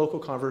is a local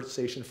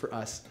conversation for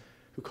us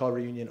who call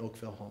Reunion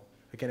Oakville home.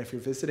 Again, if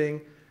you're visiting,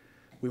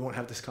 we won't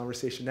have this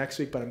conversation next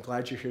week, but I'm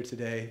glad you're here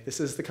today. This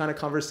is the kind of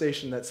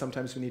conversation that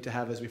sometimes we need to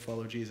have as we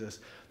follow Jesus.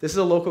 This is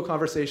a local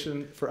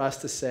conversation for us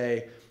to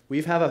say,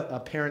 we have a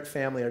parent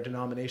family, our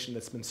denomination,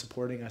 that's been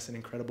supporting us in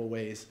incredible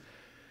ways,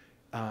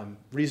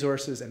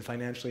 resources and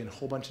financially in a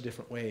whole bunch of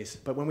different ways.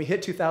 But when we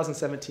hit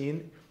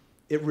 2017,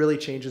 it really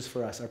changes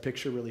for us. Our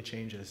picture really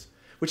changes,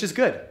 which is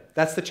good.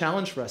 That's the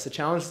challenge for us. The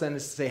challenge then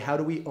is to say, how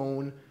do we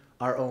own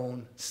our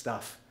own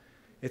stuff?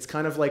 It's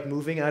kind of like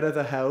moving out of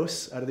the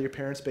house, out of your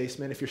parents'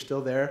 basement. If you're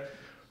still there,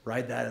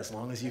 ride that as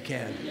long as you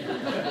can.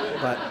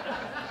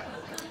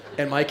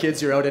 And my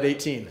kids, you're out at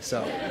 18,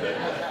 so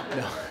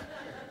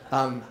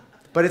no.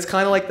 But it's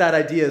kind of like that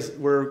idea is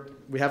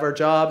we have our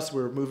jobs,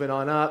 we're moving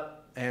on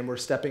up, and we're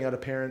stepping out of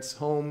parents'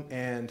 home,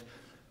 and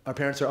our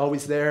parents are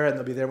always there, and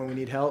they'll be there when we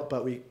need help,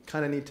 but we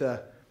kind of need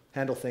to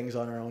handle things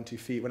on our own 2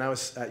 feet. When I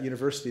was at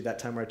university, that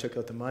time where I took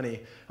out the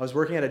money, I was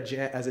working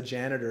as a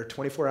janitor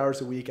 24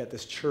 hours a week at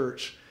this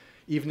church.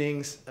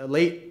 Evenings,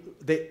 late,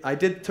 I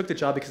took the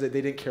job because they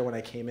didn't care when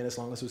I came in as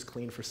long as it was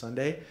clean for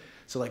Sunday.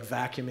 So like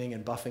vacuuming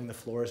and buffing the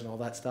floors and all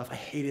that stuff. I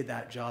hated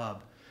that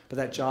job. But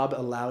that job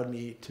allowed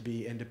me to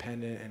be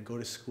independent and go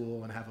to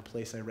school and have a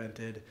place I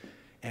rented.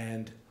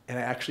 And I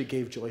actually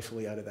gave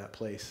joyfully out of that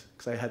place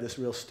because I had this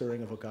real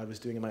stirring of what God was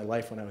doing in my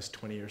life when I was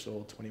 20 years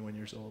old, 21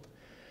 years old.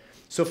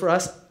 So for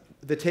us,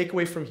 the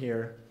takeaway from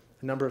here,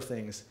 a number of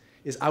things,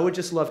 is I would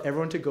just love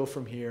everyone to go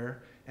from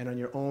here and on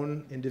your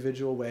own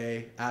individual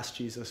way, ask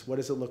Jesus, what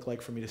does it look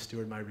like for me to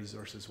steward my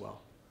resources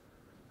well?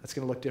 That's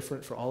going to look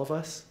different for all of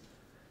us.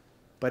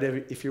 But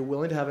if you're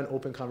willing to have an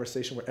open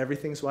conversation where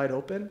everything's wide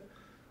open,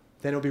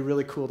 then it'll be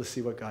really cool to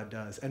see what God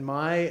does. And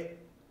my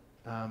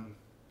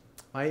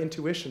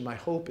intuition, my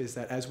hope is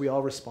that as we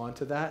all respond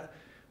to that,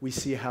 we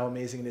see how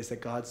amazing it is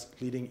that God's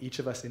leading each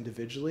of us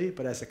individually,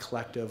 but as a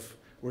collective,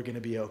 we're going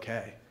to be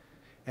okay.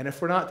 And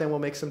if we're not, then we'll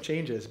make some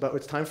changes. But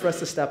it's time for us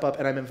to step up,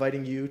 and I'm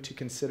inviting you to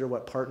consider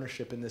what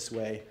partnership in this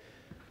way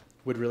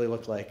would really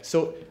look like.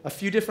 So a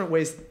few different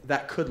ways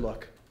that could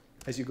look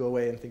as you go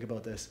away and think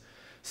about this.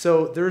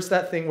 So there's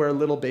that thing where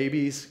little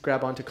babies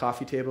grab onto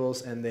coffee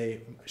tables and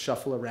they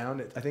shuffle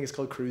around. I think it's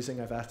called cruising.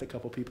 I've asked a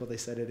couple people, they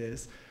said it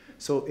is.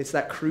 So it's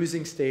that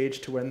cruising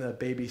stage to when the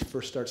baby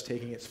first starts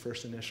taking its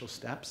first initial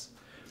steps.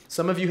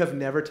 Some of you have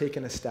never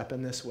taken a step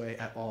in this way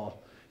at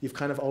all. You've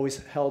kind of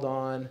always held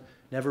on,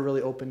 never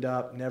really opened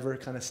up, never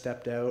kind of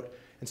stepped out.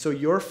 And so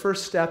your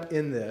first step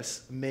in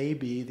this may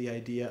be the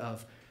idea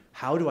of,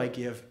 how do I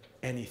give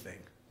anything?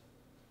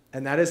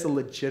 And that is a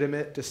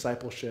legitimate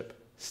discipleship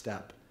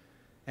step.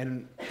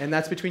 And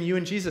that's between you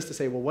and Jesus to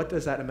say, well, what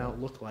does that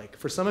amount look like?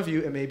 For some of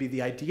you, it may be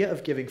the idea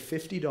of giving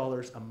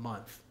 $50 a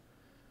month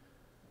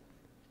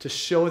to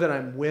show that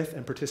I'm with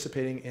and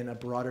participating in a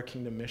broader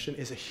kingdom mission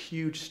is a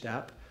huge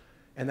step,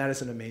 and that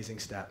is an amazing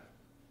step.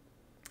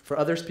 For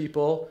others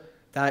people,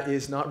 that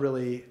is not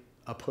really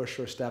a push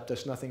or a step.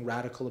 There's nothing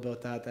radical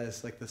about that. That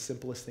is like the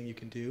simplest thing you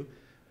can do.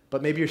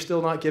 But maybe you're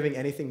still not giving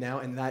anything now,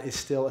 and that is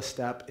still a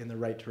step in the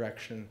right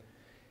direction.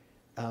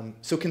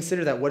 So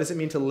consider that. What does it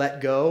mean to let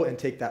go and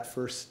take that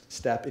first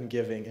step in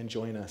giving and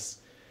join us?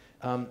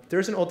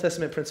 There's an Old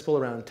Testament principle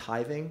around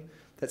tithing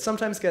that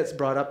sometimes gets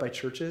brought up by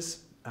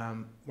churches.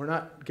 We're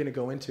not going to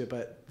go into it,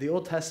 but the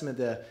Old Testament,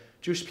 the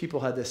Jewish people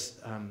had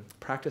this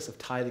practice of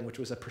tithing, which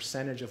was a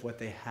percentage of what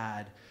they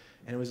had.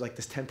 And it was like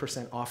this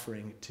 10%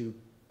 offering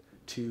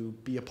to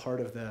be a part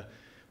of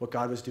what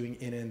God was doing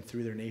in and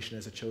through their nation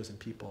as a chosen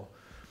people.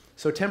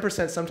 So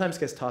 10% sometimes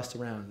gets tossed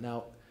around.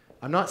 Now,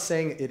 I'm not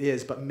saying it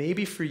is, but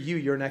maybe for you,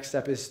 your next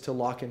step is to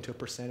lock into a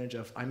percentage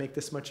of, I make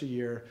this much a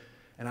year,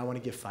 and I want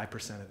to give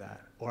 5% of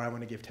that, or I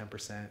want to give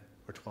 10%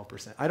 or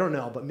 12%. I don't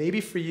know, but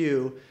maybe for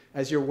you,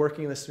 as you're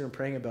working this through and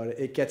praying about it,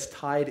 it gets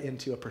tied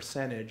into a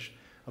percentage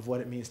of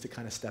what it means to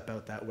kind of step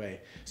out that way.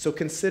 So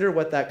consider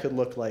what that could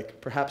look like.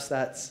 Perhaps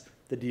that's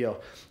the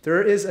deal.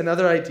 There is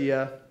another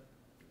idea,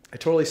 I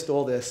totally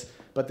stole this,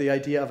 but the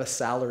idea of a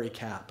salary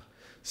cap.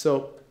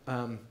 So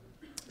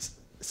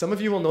some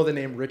of you will know the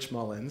name Rich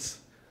Mullins.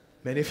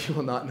 Many of you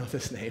will not know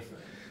this name.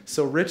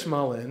 So Rich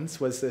Mullins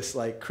was this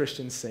like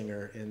Christian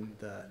singer in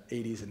the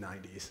 80s and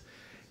 90s.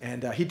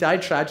 And he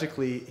died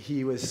tragically.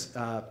 He was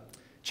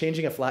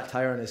changing a flat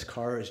tire on his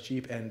car, his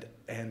Jeep, and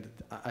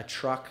a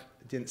truck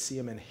didn't see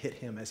him and hit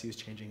him as he was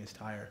changing his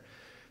tire.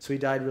 So he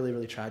died really,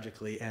 really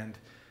tragically. And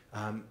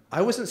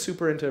I wasn't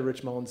super into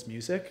Rich Mullins'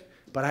 music,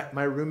 but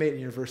my roommate in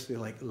university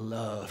like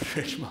loved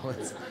Rich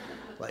Mullins.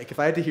 Like if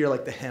I had to hear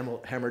like the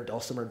hammered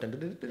dulcimer,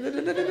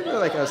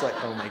 like I was like,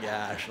 oh my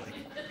gosh. Like.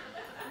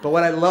 But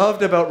what I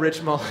loved about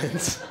Rich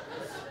Mullins,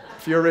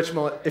 if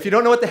you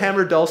don't know what the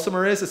hammered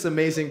dulcimer is, it's an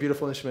amazing,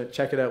 beautiful instrument.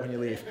 Check it out when you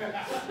leave.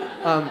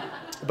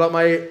 But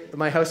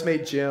my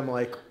housemate Jim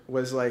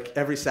was like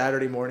every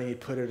Saturday morning he'd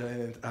put it in,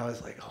 and I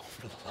was like, oh,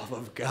 for the love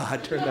of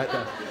God, turn that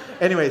down.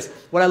 Anyways,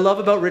 what I love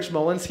about Rich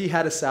Mullins, he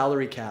had a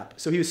salary cap.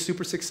 So he was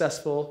super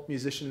successful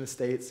musician in the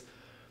States,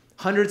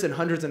 hundreds and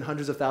hundreds and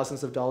hundreds of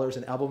thousands of dollars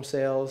in album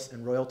sales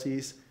and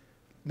royalties,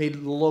 made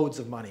loads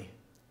of money.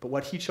 But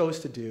what he chose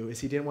to do is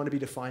he didn't want to be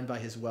defined by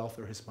his wealth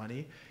or his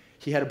money.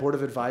 He had a board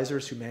of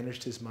advisors who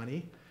managed his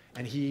money,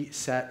 and he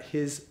set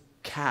his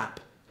cap,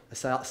 a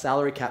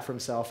salary cap for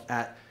himself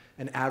at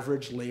an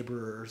average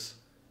laborer's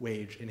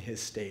wage in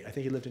his state. I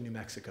think he lived in New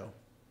Mexico.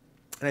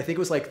 And I think it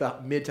was like the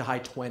mid to high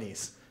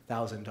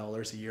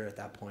 $20,000 a year at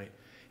that point.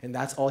 And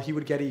that's all he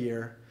would get a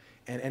year.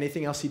 And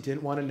anything else he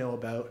didn't want to know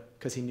about,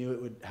 because he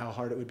knew how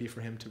hard it would be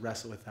for him to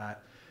wrestle with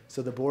that.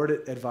 So the board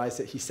advised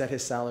that he set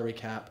his salary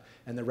cap,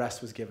 and the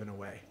rest was given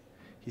away.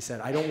 He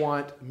said, I don't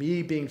want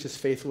me being just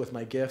faithful with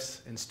my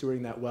gifts and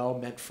stewarding that well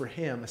meant for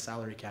him a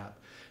salary cap.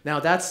 Now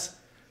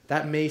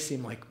that may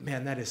seem like,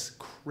 man, that is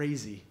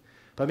crazy.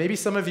 But maybe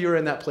some of you are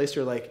in that place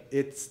where you're like,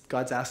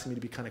 God's asking me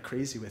to be kind of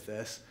crazy with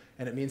this,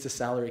 and it means a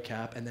salary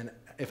cap, and then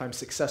if I'm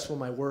successful in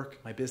my work,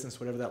 my business,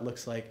 whatever that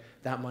looks like,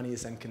 that money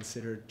is then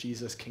considered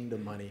Jesus'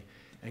 kingdom money.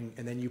 And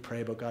then you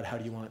pray about, God, how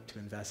do you want to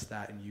invest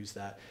that and use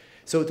that?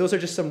 So those are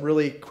just some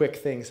really quick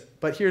things.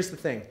 But here's the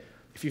thing.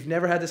 If you've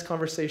never had this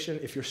conversation,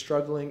 if you're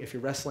struggling, if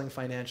you're wrestling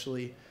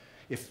financially,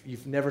 if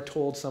you've never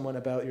told someone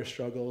about your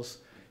struggles,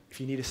 if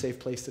you need a safe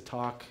place to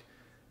talk,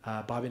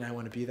 Bobby and I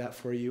want to be that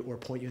for you, or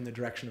point you in the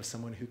direction of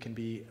someone who can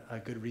be a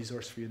good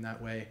resource for you in that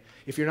way.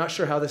 If you're not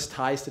sure how this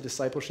ties to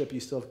discipleship,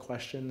 you still have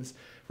questions,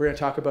 we're going to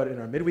talk about it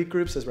in our midweek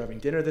groups as we're having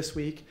dinner this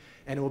week,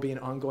 and it will be an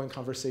ongoing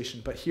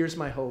conversation. But here's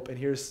my hope, and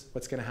here's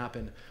what's going to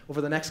happen.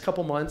 Over the next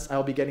couple months,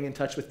 I'll be getting in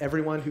touch with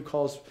everyone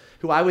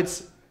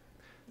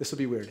this will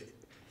be weird.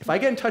 If I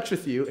get in touch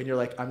with you and you're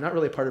like, I'm not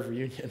really part of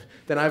Reunion,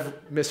 then I've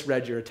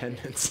misread your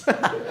attendance.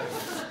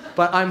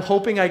 But I'm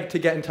hoping to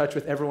get in touch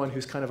with everyone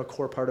who's kind of a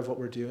core part of what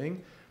we're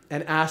doing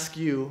and ask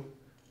you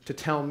to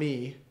tell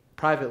me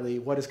privately,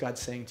 what is God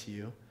saying to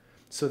you,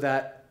 so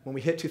that when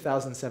we hit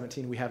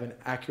 2017, we have an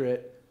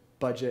accurate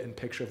budget and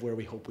picture of where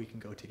we hope we can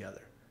go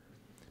together.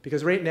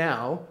 Because right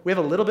now, we have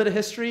a little bit of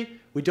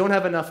history. We don't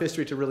have enough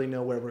history to really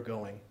know where we're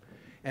going.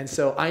 And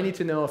so I need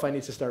to know if I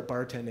need to start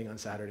bartending on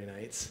Saturday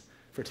nights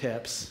for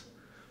tips.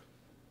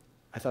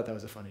 I thought that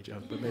was a funny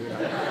joke, but maybe not.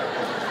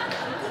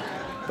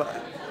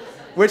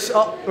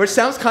 Which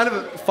sounds kind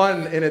of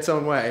fun in its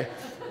own way.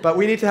 But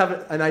we need to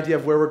have an idea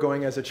of where we're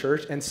going as a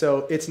church. And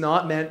so it's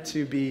not meant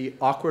to be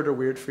awkward or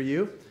weird for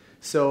you.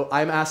 So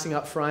I'm asking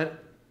up front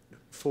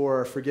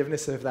for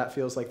forgiveness if that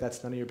feels like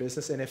that's none of your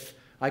business. And if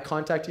I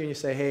contact you and you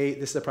say, hey,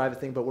 this is a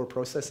private thing, but we're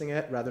processing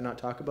it, rather not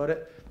talk about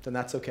it, then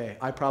that's okay.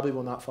 I probably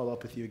will not follow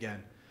up with you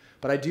again.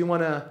 But I do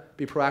want to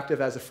be proactive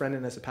as a friend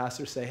and as a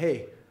pastor, say,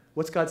 hey,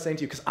 what's God saying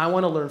to you? Because I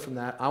want to learn from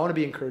that. I want to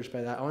be encouraged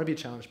by that. I want to be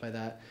challenged by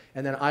that.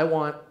 And then I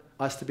want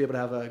us to be able to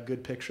have a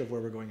good picture of where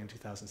we're going in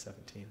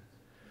 2017.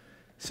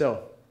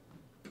 So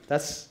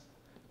that's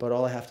about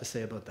all I have to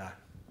say about that.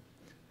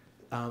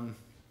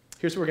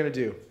 Here's what we're going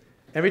to do.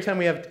 Every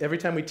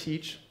time we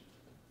teach,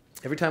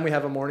 every time we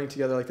have a morning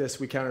together like this,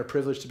 we count it a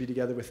privilege to be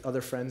together with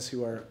other friends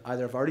who are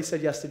either have already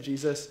said yes to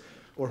Jesus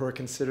or who are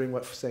considering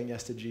what saying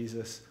yes to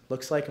Jesus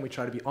looks like. And we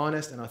try to be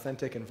honest and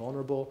authentic and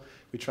vulnerable.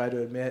 We try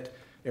to admit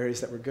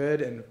areas that we're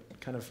good and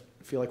kind of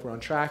feel like we're on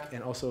track,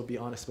 and also be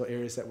honest about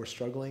areas that we're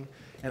struggling.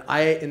 And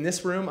in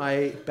this room,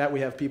 I bet we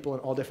have people in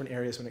all different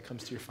areas when it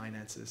comes to your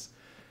finances.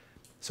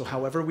 So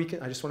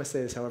I just want to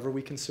say this, however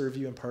we can serve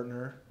you and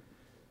partner,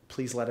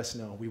 please let us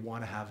know. We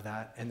want to have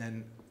that, and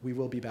then we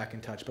will be back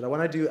in touch. But I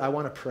want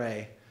to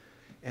pray,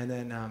 and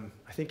then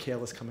I think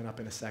Kayla's coming up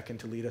in a second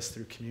to lead us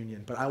through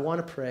communion. But I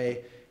want to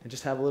pray and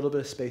just have a little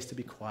bit of space to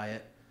be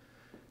quiet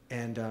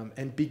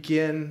and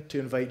begin to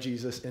invite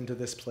Jesus into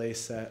this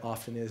place that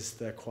often is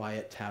the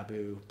quiet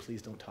taboo,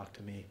 please don't talk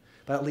to me.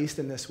 But at least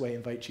in this way,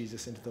 invite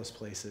Jesus into those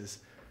places,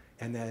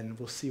 and then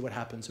we'll see what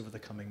happens over the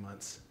coming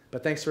months.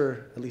 But thanks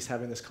for at least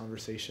having this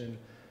conversation.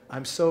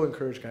 I'm so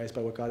encouraged, guys,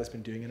 by what God has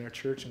been doing in our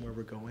church and where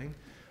we're going.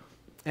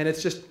 And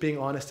it's just being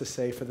honest to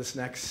say, for this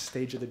next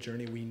stage of the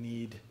journey, we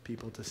need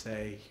people to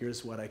say,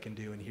 here's what I can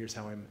do, and here's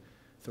how I'm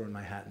throwing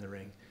my hat in the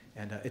ring.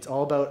 And it's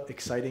all about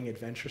exciting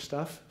adventure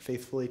stuff,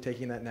 faithfully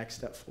taking that next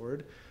step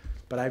forward.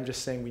 But I'm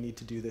just saying we need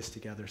to do this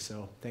together.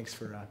 So thanks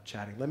for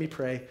chatting. Let me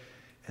pray,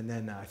 And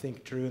then I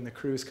think Drew and the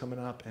crew is coming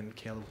up, and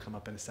Caleb will come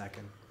up in a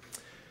second.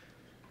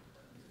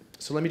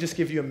 So let me just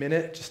give you a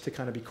minute just to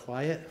kind of be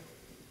quiet.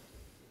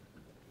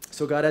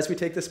 So God, as we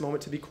take this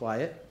moment to be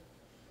quiet,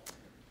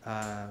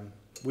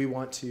 we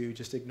want to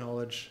just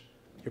acknowledge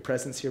your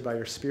presence here by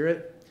your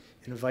Spirit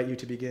and invite you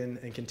to begin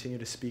and continue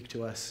to speak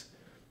to us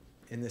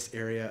in this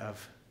area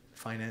of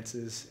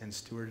finances and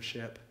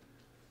stewardship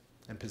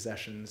and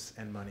possessions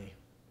and money.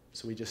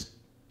 So we just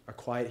are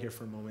quiet here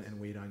for a moment and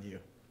wait on you.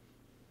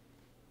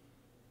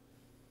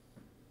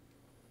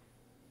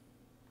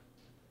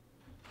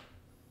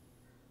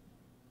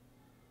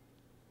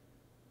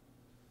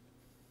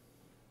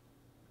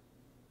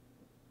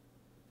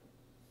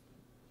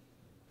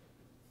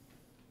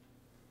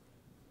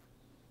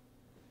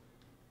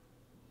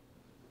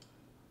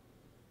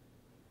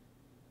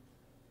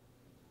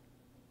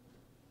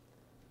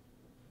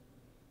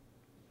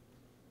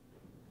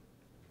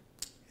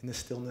 In the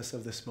stillness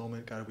of this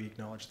moment, God, we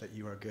acknowledge that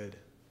you are good.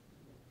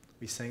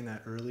 We sang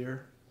that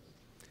earlier,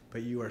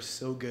 but you are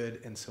so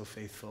good and so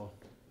faithful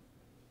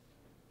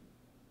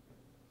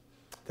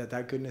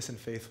that goodness and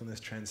faithfulness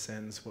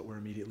transcends what we're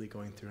immediately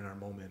going through in our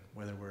moment,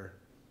 whether we're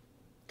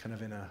kind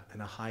of in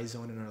a high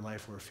zone in our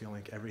life where we're feeling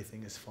like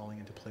everything is falling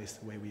into place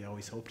the way we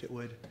always hoped it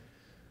would,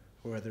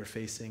 or whether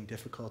facing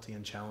difficulty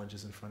and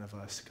challenges in front of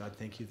us. God,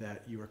 thank you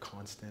that you are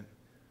constant,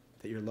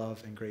 that your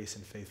love and grace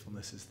and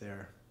faithfulness is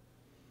there.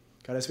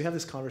 God, as we have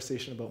this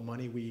conversation about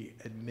money, we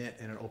admit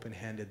and are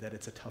open-handed that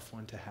it's a tough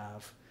one to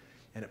have,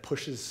 and it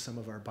pushes some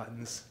of our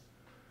buttons.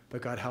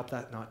 But God, help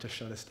that not to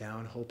shut us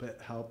down.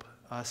 Help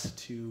us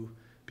to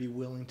be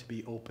willing to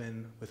be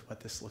open with what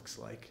this looks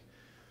like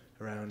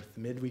around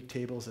the midweek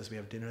tables as we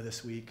have dinner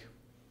this week,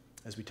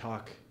 as we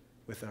talk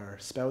with our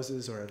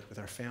spouses or with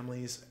our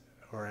families,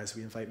 or as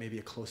we invite maybe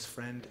a close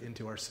friend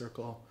into our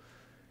circle.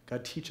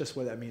 God, teach us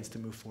what that means to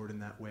move forward in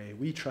that way.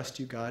 We trust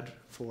you, God,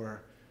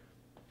 for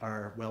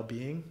our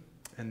well-being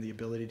and the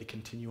ability to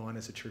continue on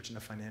as a church in a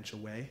financial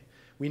way.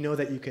 We know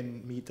that you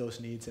can meet those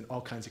needs in all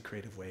kinds of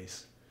creative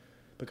ways.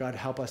 But God,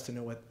 help us to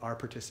know what our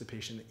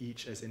participation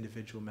each as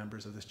individual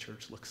members of this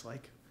church looks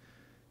like.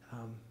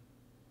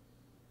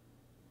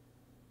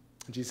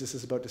 Jesus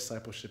is about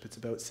discipleship. It's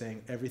about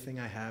saying, everything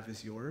I have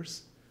is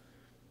yours.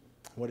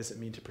 What does it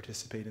mean to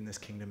participate in this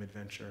kingdom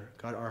adventure?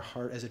 God, our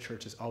heart as a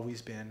church has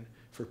always been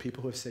for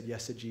people who have said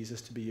yes to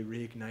Jesus to be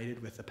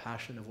reignited with the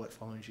passion of what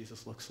following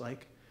Jesus looks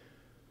like.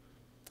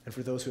 And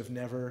for those who have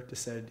never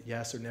said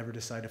yes or never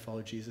decided to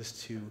follow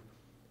Jesus to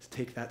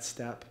take that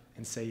step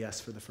and say yes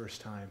for the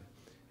first time.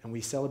 And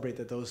we celebrate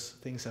that those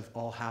things have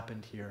all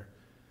happened here.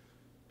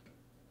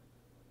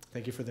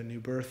 Thank you for the new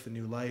birth, the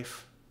new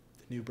life,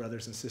 the new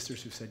brothers and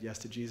sisters who've said yes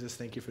to Jesus.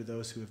 Thank you for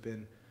those who have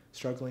been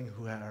struggling,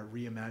 who are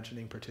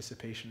reimagining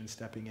participation and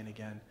stepping in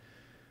again.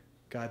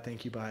 God,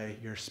 thank you by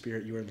your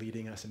Spirit. You are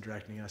leading us and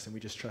directing us, and we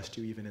just trust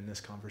you even in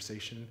this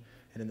conversation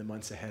and in the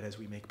months ahead as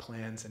we make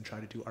plans and try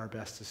to do our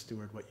best to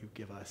steward what you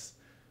give us.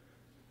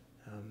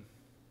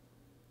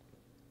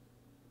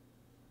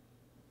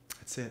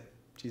 That's it.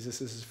 Jesus,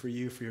 this is for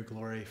you, for your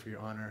glory, for your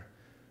honor.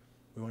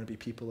 We want to be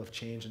people of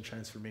change and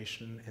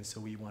transformation, and so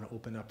we want to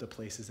open up the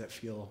places that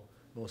feel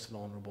most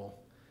vulnerable,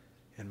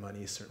 and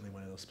money is certainly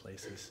one of those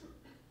places.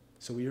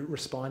 So we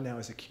respond now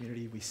as a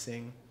community. We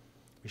sing.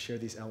 We share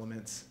these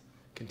elements.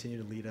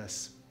 Continue to lead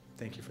us.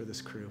 Thank you for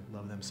this crew.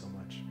 Love them so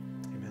much.